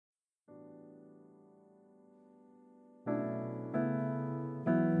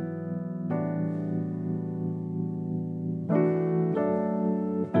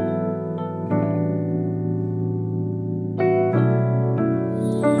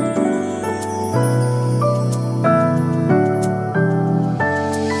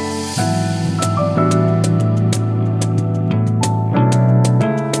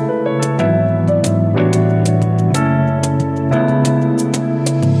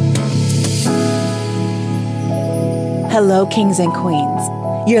Hello, kings and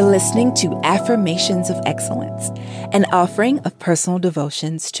queens. You're listening to Affirmations of Excellence, an offering of personal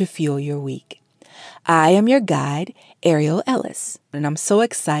devotions to fuel your week. I am your guide, Ellis, and I'm so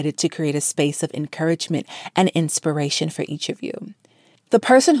excited to create a space of encouragement and inspiration for each of you. The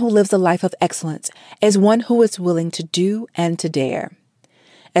person who lives a life of excellence is one who is willing to do and to dare.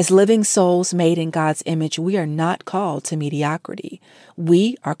 As living souls made in God's image, we are not called to mediocrity.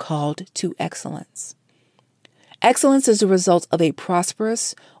 We are called to excellence. Excellence is the result of a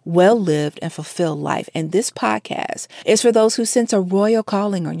prosperous, well-lived, and fulfilled life. And this podcast is for those who sense a royal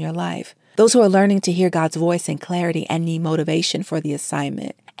calling on your life, those who are learning to hear God's voice in clarity and need motivation for the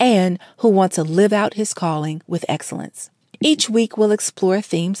assignment, and who want to live out his calling with excellence. Each week, we'll explore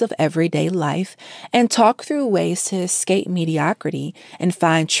themes of everyday life and talk through ways to escape mediocrity and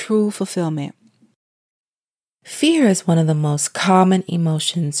find true fulfillment. Fear is one of the most common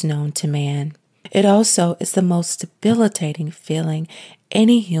emotions known to man. It also is the most debilitating feeling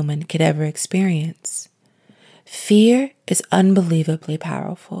any human could ever experience. Fear is unbelievably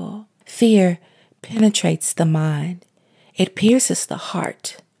powerful. Fear penetrates the mind. It pierces the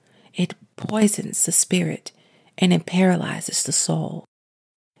heart. It poisons the spirit, and it paralyzes the soul.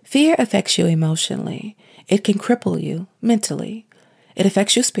 Fear affects you emotionally. It can cripple you mentally. It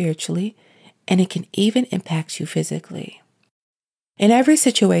affects you spiritually, and it can even impact you physically. In every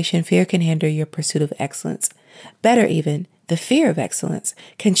situation, fear can hinder your pursuit of excellence. Better even, the fear of excellence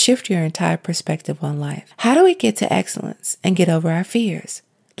can shift your entire perspective on life. How do we get to excellence and get over our fears?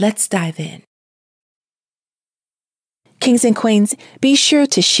 Let's dive in. Kings and queens, be sure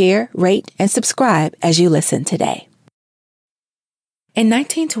to share, rate, and subscribe as you listen today. In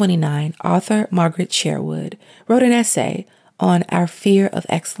 1929, author Margaret Sherwood wrote an essay on our fear of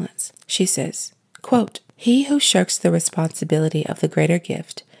excellence. She says, quote, "He who shirks the responsibility of the greater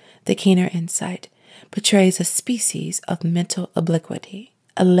gift, the keener insight, betrays a species of mental obliquity,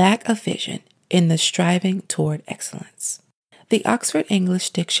 a lack of vision in the striving toward excellence." The Oxford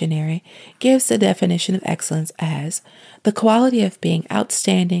English Dictionary gives the definition of excellence as the quality of being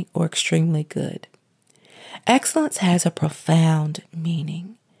outstanding or extremely good. Excellence has a profound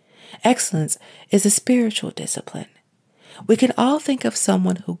meaning. Excellence is a spiritual discipline. We can all think of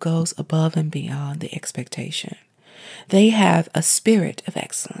someone who goes above and beyond the expectation. They have a spirit of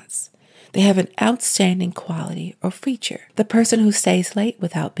excellence. They have an outstanding quality or feature. The person who stays late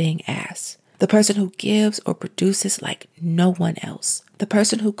without being asked. The person who gives or produces like no one else. The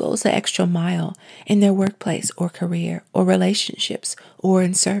person who goes the extra mile in their workplace or career or relationships or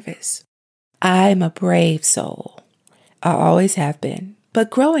in service. I am a brave soul. I always have been. But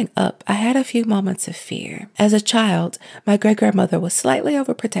growing up, I had a few moments of fear. As a child, my great-grandmother was slightly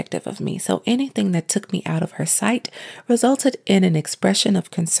overprotective of me, so anything that took me out of her sight resulted in an expression of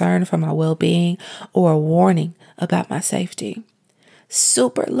concern for my well-being or a warning about my safety.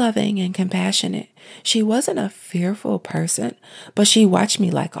 Super loving and compassionate, she wasn't a fearful person, but she watched me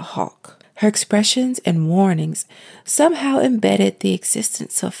like a hawk. Her expressions and warnings somehow embedded the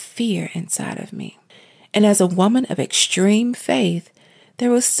existence of fear inside of me. And as a woman of extreme faith, there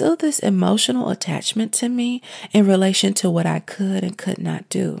was still this emotional attachment to me in relation to what I could and could not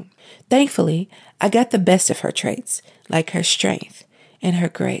do. Thankfully, I got the best of her traits, like her strength and her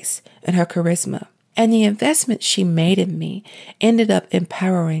grace and her charisma. And the investment she made in me ended up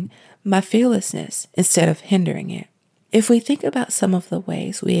empowering my fearlessness instead of hindering it. If we think about some of the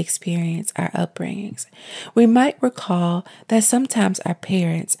ways we experience our upbringings, we might recall that sometimes our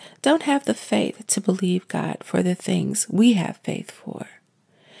parents don't have the faith to believe God for the things we have faith for.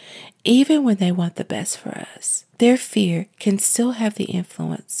 Even when they want the best for us, their fear can still have the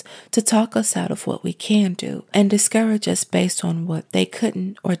influence to talk us out of what we can do and discourage us based on what they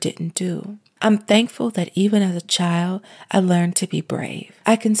couldn't or didn't do. I'm thankful that even as a child, I learned to be brave.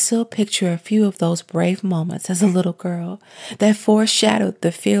 I can still picture a few of those brave moments as a little girl that foreshadowed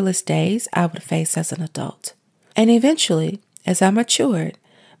the fearless days I would face as an adult. And eventually, as I matured,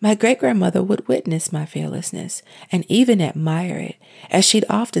 my great-grandmother would witness my fearlessness and even admire it, as she'd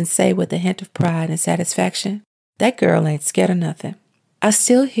often say with a hint of pride and satisfaction, "That girl ain't scared of nothing." I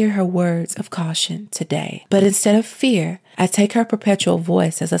still hear her words of caution today, but instead of fear, I take her perpetual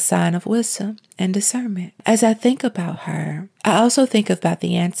voice as a sign of wisdom and discernment. As I think about her, I also think about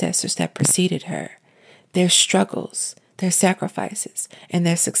the ancestors that preceded her, their struggles, their sacrifices, and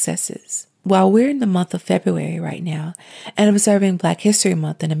their successes. While we're in the month of February right now and observing Black History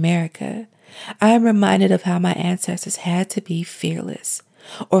Month in America, I am reminded of how my ancestors had to be fearless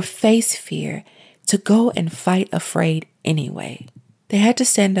or face fear to go and fight afraid anyway. They had to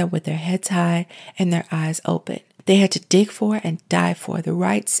stand up with their heads high and their eyes open. They had to dig for and die for the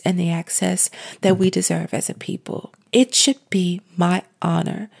rights and the access that we deserve as a people. It should be my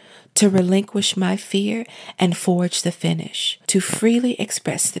honor to relinquish my fear and forge the finish, to freely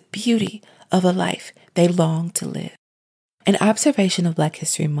express the beauty of a life they long to live. An observation of Black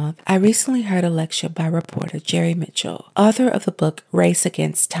History Month, I recently heard a lecture by reporter Jerry Mitchell, author of the book Race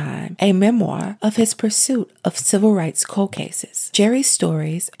Against Time, a memoir of his pursuit of civil rights cold cases. Jerry's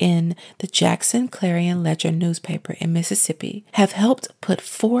stories in the Jackson Clarion Ledger newspaper in Mississippi have helped put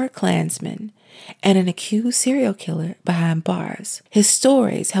 4 Klansmen and an accused serial killer behind bars. His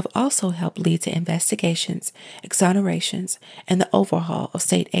stories have also helped lead to investigations, exonerations, and the overhaul of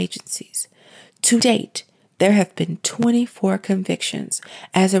state agencies. To date, there have been 24 convictions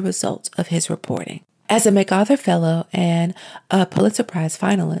as a result of his reporting. As a MacArthur Fellow and a Pulitzer Prize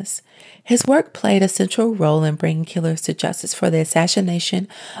finalist, his work played a central role in bringing killers to justice for the assassination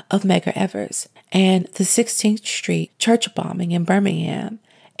of Medgar Evers and the 16th Street church bombing in Birmingham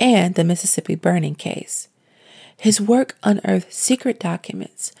and the Mississippi burning case. His work unearthed secret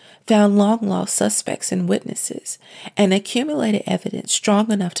documents, found long-lost suspects and witnesses, and accumulated evidence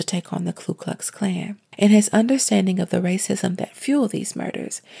strong enough to take on the Ku Klux Klan. In his understanding of the racism that fueled these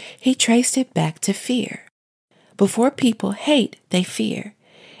murders, he traced it back to fear. Before people hate, they fear,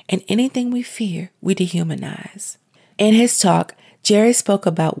 and anything we fear, we dehumanize. In his talk, Jerry spoke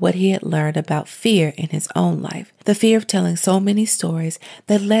about what he had learned about fear in his own life, the fear of telling so many stories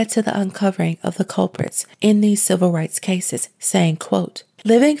that led to the uncovering of the culprits in these civil rights cases, saying, quote,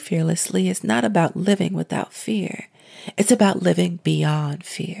 "Living fearlessly is not about living without fear. It's about living beyond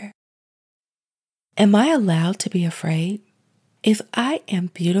fear." Am I allowed to be afraid? If I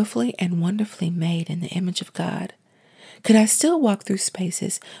am beautifully and wonderfully made in the image of God, could I still walk through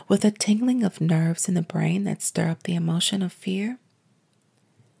spaces with a tingling of nerves in the brain that stir up the emotion of fear?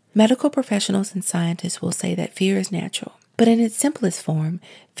 Medical professionals and scientists will say that fear is natural, but in its simplest form,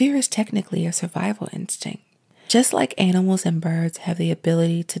 fear is technically a survival instinct. Just like animals and birds have the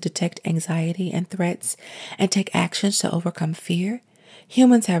ability to detect anxiety and threats and take actions to overcome fear,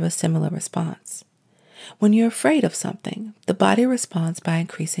 humans have a similar response. When you're afraid of something, the body responds by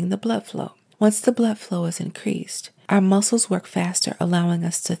increasing the blood flow. Once the blood flow is increased, our muscles work faster, allowing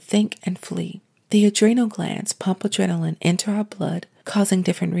us to think and flee. The adrenal glands pump adrenaline into our blood, causing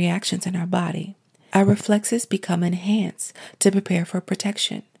different reactions in our body. Our reflexes become enhanced to prepare for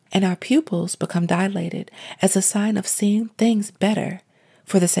protection, and our pupils become dilated as a sign of seeing things better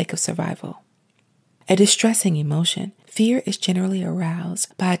for the sake of survival. A distressing emotion, fear is generally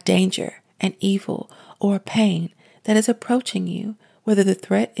aroused by a danger, an evil, or a pain that is approaching you, whether the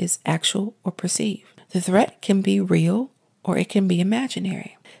threat is actual or perceived. The threat can be real or it can be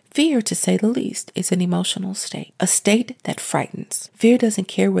imaginary. Fear, to say the least, is an emotional state, a state that frightens. Fear doesn't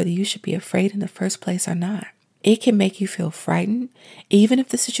care whether you should be afraid in the first place or not. It can make you feel frightened, even if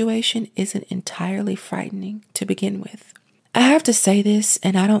the situation isn't entirely frightening to begin with. I have to say this,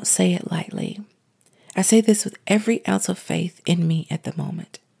 and I don't say it lightly. I say this with every ounce of faith in me at the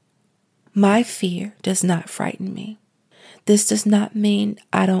moment. My fear does not frighten me. This does not mean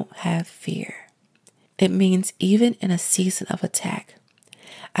I don't have fear. It means even in a season of attack,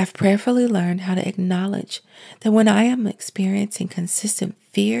 I've prayerfully learned how to acknowledge that when I am experiencing consistent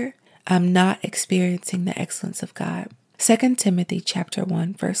fear, I'm not experiencing the excellence of God. 2 Timothy chapter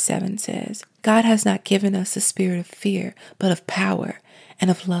 1, verse 7 says, "God has not given us a spirit of fear, but of power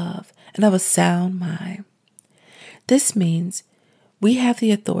and of love and of a sound mind." This means we have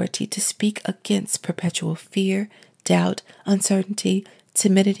the authority to speak against perpetual fear, doubt, uncertainty,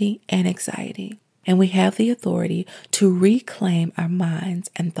 timidity, and anxiety. And we have the authority to reclaim our minds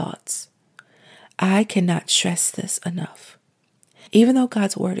and thoughts. I cannot stress this enough. Even though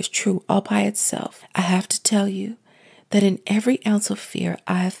God's word is true all by itself, I have to tell you that in every ounce of fear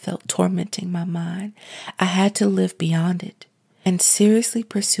I have felt tormenting my mind, I had to live beyond it and seriously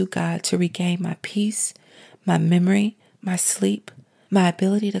pursue God to regain my peace, my memory, my sleep, my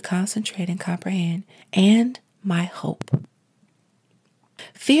ability to concentrate and comprehend, and my hope.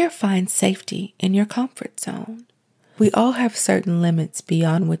 Fear finds safety in your comfort zone. We all have certain limits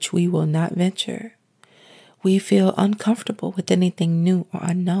beyond which we will not venture. We feel uncomfortable with anything new or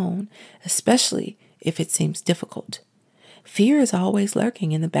unknown, especially if it seems difficult. Fear is always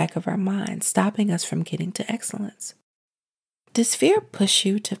lurking in the back of our minds, stopping us from getting to excellence. Does fear push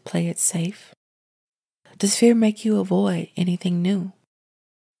you to play it safe? Does fear make you avoid anything new?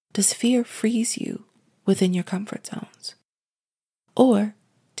 Does fear freeze you within your comfort zones? Or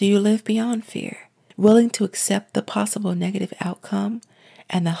do you live beyond fear, willing to accept the possible negative outcome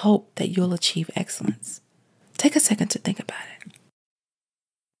and the hope that you'll achieve excellence? Take a second to think about it.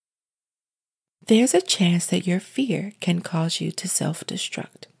 There's a chance that your fear can cause you to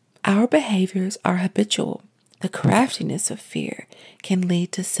self-destruct. Our behaviors are habitual, The craftiness of fear can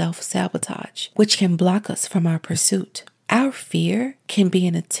lead to self-sabotage, which can block us from our pursuit. Our fear can be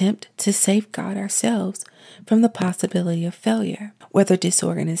an attempt to safeguard ourselves from the possibility of failure. Whether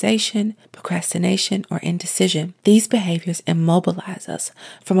disorganization, procrastination, or indecision, these behaviors immobilize us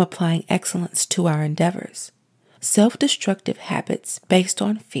from applying excellence to our endeavors. Self-destructive habits based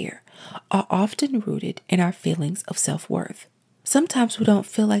on fear are often rooted in our feelings of self-worth. Sometimes we don't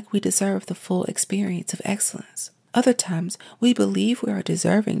feel like we deserve the full experience of excellence. Other times, we believe we are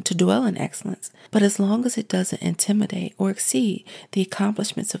deserving to dwell in excellence, but as long as it doesn't intimidate or exceed the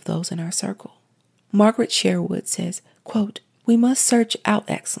accomplishments of those in our circle. Margaret Sherwood says, quote, "We must search out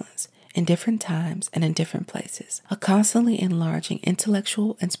excellence in different times and in different places, a constantly enlarging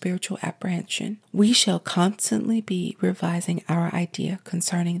intellectual and spiritual apprehension. We shall constantly be revising our idea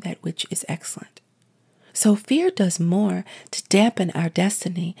concerning that which is excellent." So fear does more to dampen our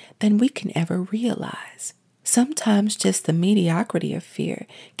destiny than we can ever realize. Sometimes just the mediocrity of fear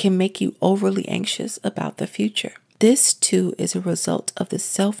can make you overly anxious about the future. This too is a result of the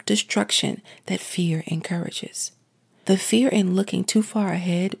self-destruction that fear encourages. The fear in looking too far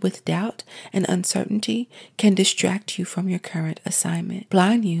ahead with doubt and uncertainty can distract you from your current assignment,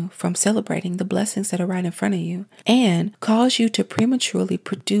 blind you from celebrating the blessings that are right in front of you, and cause you to prematurely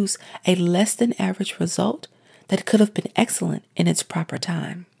produce a less than average result that could have been excellent in its proper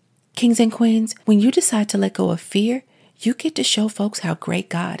time. Kings and queens, when you decide to let go of fear, you get to show folks how great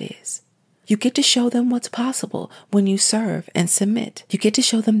God is. You get to show them what's possible when you serve and submit. You get to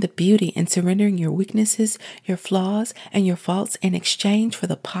show them the beauty in surrendering your weaknesses, your flaws, and your faults in exchange for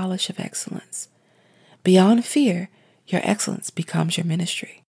the polish of excellence. Beyond fear, your excellence becomes your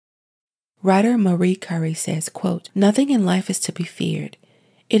ministry. Writer Marie Curie says, quote, "Nothing in life is to be feared.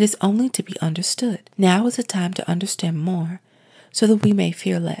 It is only to be understood. Now is the time to understand more so that we may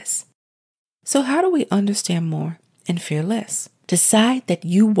fear less." So how do we understand more and fear less? Decide that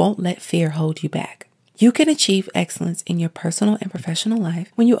you won't let fear hold you back. You can achieve excellence in your personal and professional life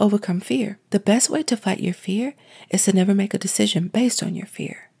when you overcome fear. The best way to fight your fear is to never make a decision based on your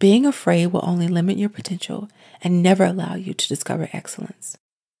fear. Being afraid will only limit your potential and never allow you to discover excellence.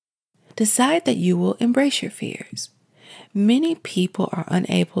 Decide that you will embrace your fears. Many people are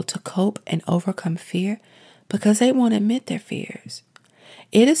unable to cope and overcome fear because they won't admit their fears.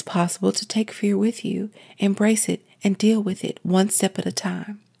 It is possible to take fear with you, embrace it, and deal with it one step at a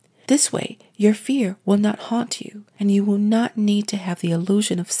time. This way, your fear will not haunt you, and you will not need to have the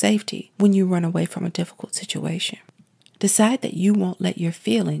illusion of safety when you run away from a difficult situation. Decide that you won't let your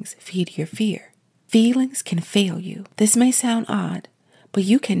feelings feed your fear. Feelings can fail you. This may sound odd, but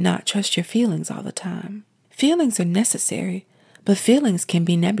you cannot trust your feelings all the time. Feelings are necessary, but feelings can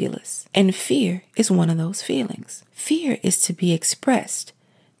be nebulous, and fear is one of those feelings. Fear is to be expressed,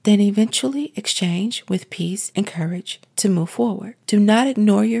 then eventually exchange with peace and courage to move forward. Do not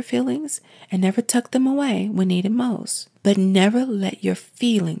ignore your feelings and never tuck them away when needed most, but never let your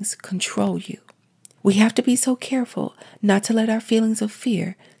feelings control you. We have to be so careful not to let our feelings of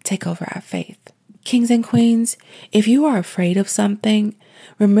fear take over our faith. Kings and queens, if you are afraid of something,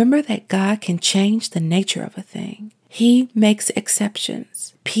 remember that God can change the nature of a thing. He makes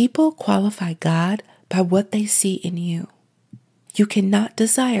exceptions. People qualify God by what they see in you. You cannot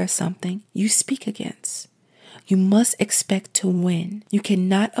desire something you speak against. You must expect to win. You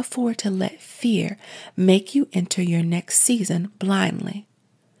cannot afford to let fear make you enter your next season blindly.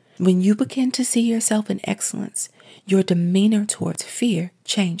 When you begin to see yourself in excellence, your demeanor towards fear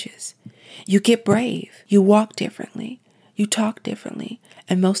changes. You get brave. You walk differently. You talk differently.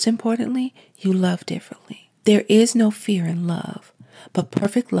 And most importantly, you love differently. There is no fear in love, but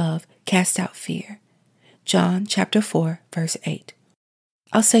perfect love casts out fear. John chapter 4, verse 8.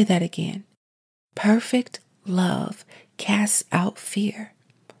 I'll say that again. Perfect love casts out fear.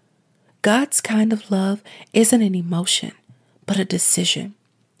 God's kind of love isn't an emotion, but a decision.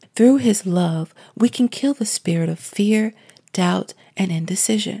 Through his love, we can kill the spirit of fear, doubt, and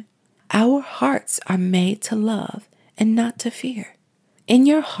indecision. Our hearts are made to love and not to fear. In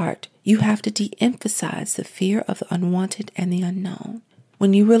your heart, you have to de-emphasize the fear of the unwanted and the unknown.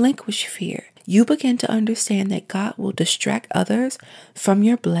 When you relinquish fear, you begin to understand that God will distract others from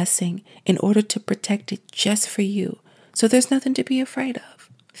your blessing in order to protect it just for you, so there's nothing to be afraid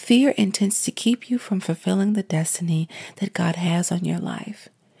of. Fear intends to keep you from fulfilling the destiny that God has on your life.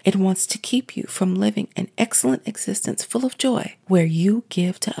 It wants to keep you from living an excellent existence full of joy, where you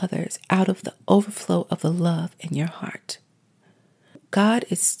give to others out of the overflow of the love in your heart. God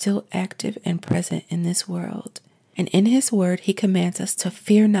is still active and present in this world. And in his word, he commands us to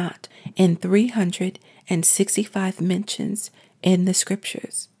fear not in 365 mentions in the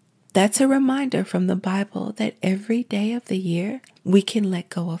scriptures. That's a reminder from the Bible that every day of the year we can let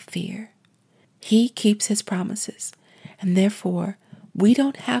go of fear. He keeps his promises, and therefore we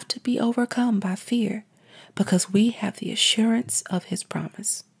don't have to be overcome by fear because we have the assurance of his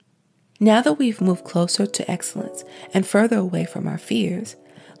promise. Now that we've moved closer to excellence and further away from our fears,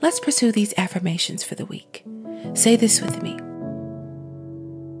 let's pursue these affirmations for the week. Say this with me.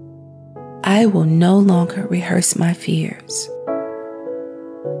 I will no longer rehearse my fears.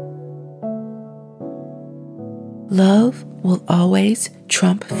 Love will always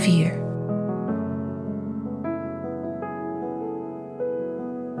trump fear.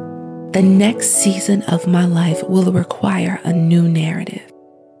 The next season of my life will require a new narrative.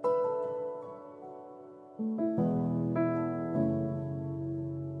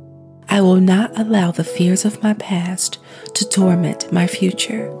 I will not allow the fears of my past to torment my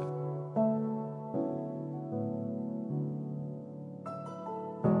future.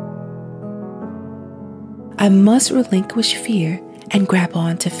 I must relinquish fear and grab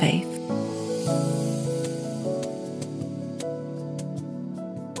on to faith.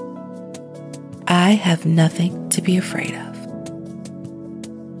 I have nothing to be afraid of.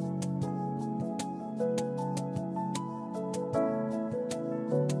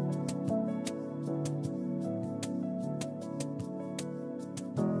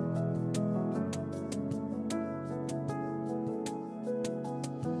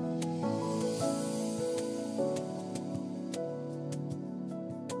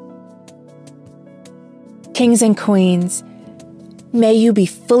 Kings and queens, may you be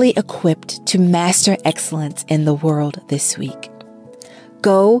fully equipped to master excellence in the world this week.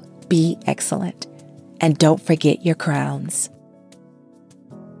 Go be excellent, and don't forget your crowns.